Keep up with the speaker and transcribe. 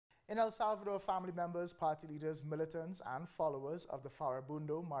In El Salvador, family members, party leaders, militants, and followers of the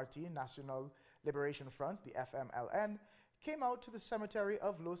Fara-Bundo Martí National Liberation Front, the FMLN, came out to the cemetery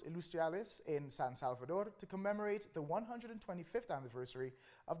of Los Ilustriales in San Salvador to commemorate the 125th anniversary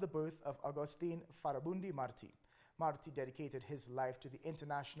of the birth of Agustín Fara-Bundo Martí. Marti dedicated his life to the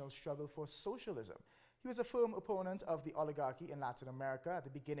international struggle for socialism. He was a firm opponent of the oligarchy in Latin America at the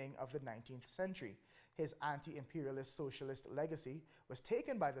beginning of the 19th century. His anti-imperialist socialist legacy was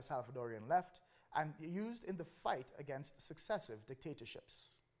taken by the Salvadorian left and used in the fight against successive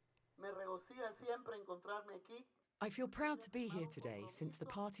dictatorships. I feel proud to be here today since the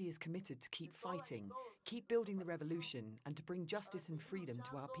party is committed to keep fighting, keep building the revolution and to bring justice and freedom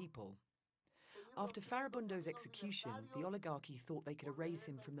to our people. After Farabundo's execution, the oligarchy thought they could erase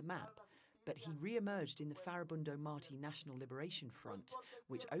him from the map, but he re-emerged in the Fara-Bundo Martí National Liberation Front,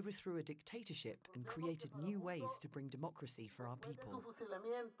 which overthrew a dictatorship and created new ways to bring democracy for our people.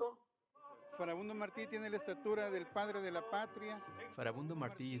 Fara-Bundo Martí tiene la estatura del padre de la patria. Fara-Bundo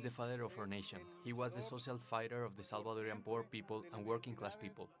Martí is the father of our nation. He was the social fighter of the Salvadorian poor people and working class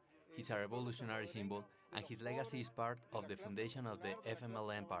people. He's a revolutionary symbol, and his legacy is part of the foundation of the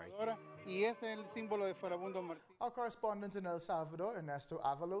FMLN party. Y es el símbolo de Fara-Bundo Martí. Our correspondent in El Salvador, Ernesto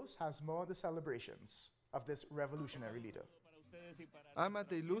Avalos, has more of the celebrations of this revolutionary leader. I'm at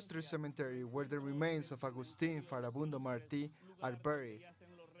the Ilustre Cemetery where the remains of Agustín Fara-Bundo Martí are buried.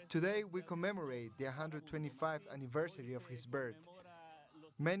 Today we commemorate the 125th anniversary of his birth.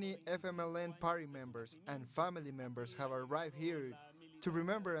 Many FMLN party members and family members have arrived here to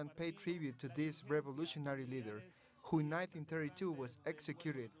remember and pay tribute to this revolutionary leader, who in 1932 was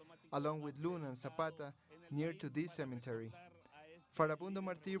executed, along with Luna and Zapata, near to this cemetery. Fara-Bundo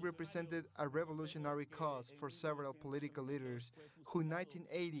Martí represented a revolutionary cause for several political leaders who in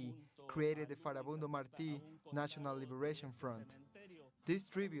 1980 created the Fara-Bundo Martí National Liberation Front. This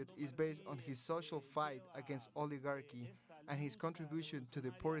tribute is based on his social fight against oligarchy and his contribution to the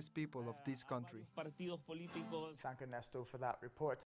poorest people of this country. Thank Ernesto for that report.